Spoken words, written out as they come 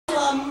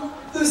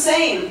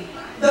Hussein,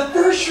 the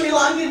first Sri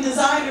Lankan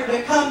designer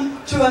to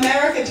come to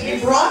America, to be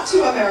brought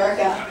to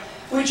America,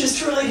 which is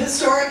truly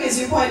historic, as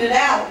you pointed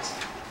out.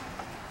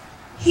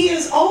 He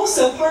is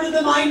also part of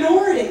the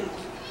minority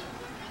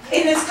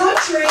in his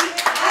country.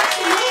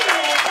 Absolutely.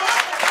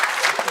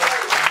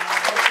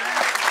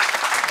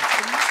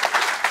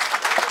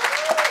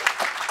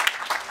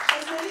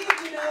 As many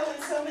of you know,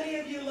 and so many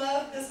of you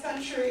love this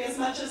country as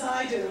much as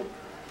I do,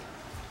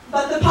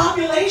 but the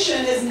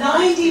population is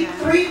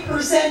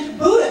 93%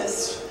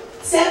 Buddhist,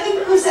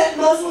 7%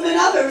 Muslim, and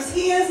others.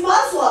 He is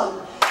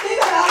Muslim.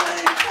 Think about what an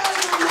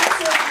incredible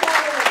message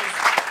that is.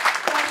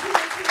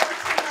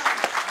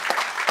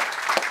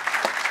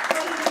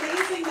 What an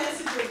amazing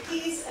message of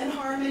peace and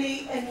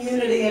harmony and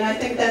unity, and I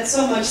think that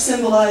so much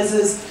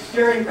symbolizes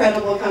your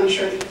incredible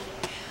country.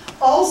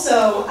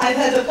 Also, I've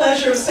had the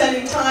pleasure of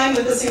spending time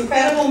with this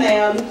incredible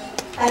man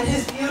and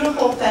his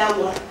beautiful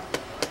family.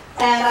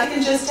 And I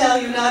can just tell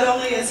you, not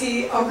only is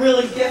he a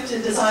really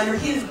gifted designer,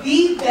 he is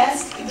the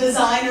best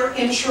designer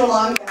in Sri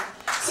Lanka.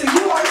 So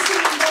you are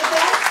seeing the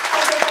best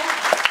of the best.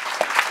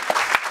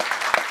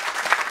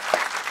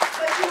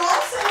 But you're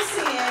also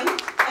seeing,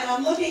 and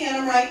I'm looking at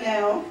him right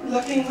now,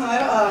 looking eye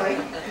to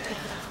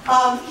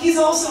eye, he's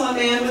also a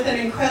man with an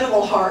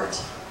incredible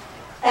heart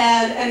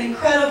and an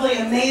incredibly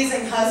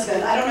amazing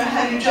husband. I don't know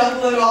how you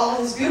juggle it all.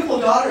 His beautiful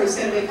daughter is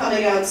going to be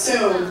coming out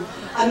soon.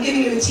 I'm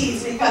giving you a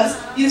tease because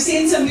you've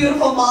seen some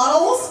beautiful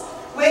models.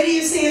 Wait till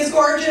you see his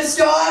gorgeous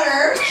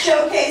daughter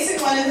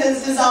showcasing one of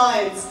his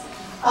designs.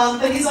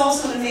 But he's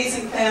also an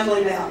amazing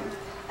family man,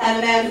 and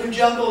a man who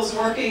juggles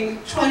working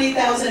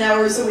 20,000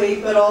 hours a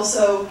week, but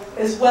also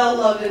is well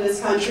loved in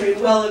his country,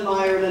 well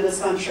admired in his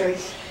country.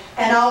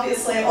 And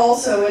obviously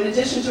also, in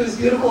addition to his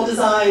beautiful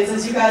designs,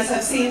 as you guys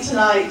have seen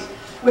tonight,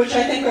 which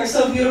I think are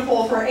so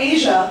beautiful for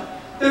Asia,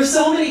 there's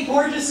so many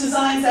gorgeous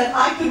designs that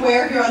I could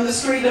wear here on the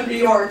street of New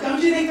York.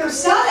 Don't you think they're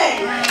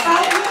stunning? How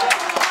beautiful.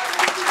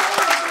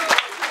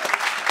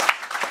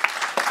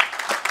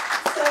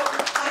 So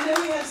I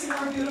know we have some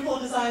more beautiful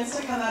designs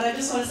to come out. I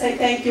just want to say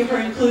thank you for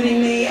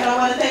including me. And I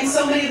want to thank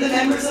so many of the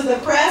members of the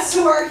press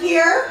who are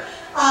here,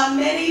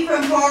 many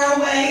from far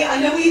away. I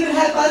know we even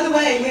have, by the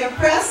way, we have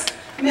press,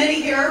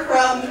 many here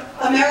from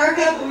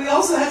America, but we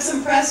also have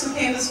some press who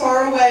came as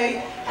far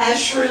away as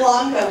Sri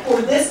Lanka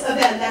for this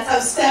event. That's how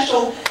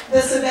special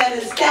this event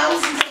is.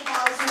 Thousands of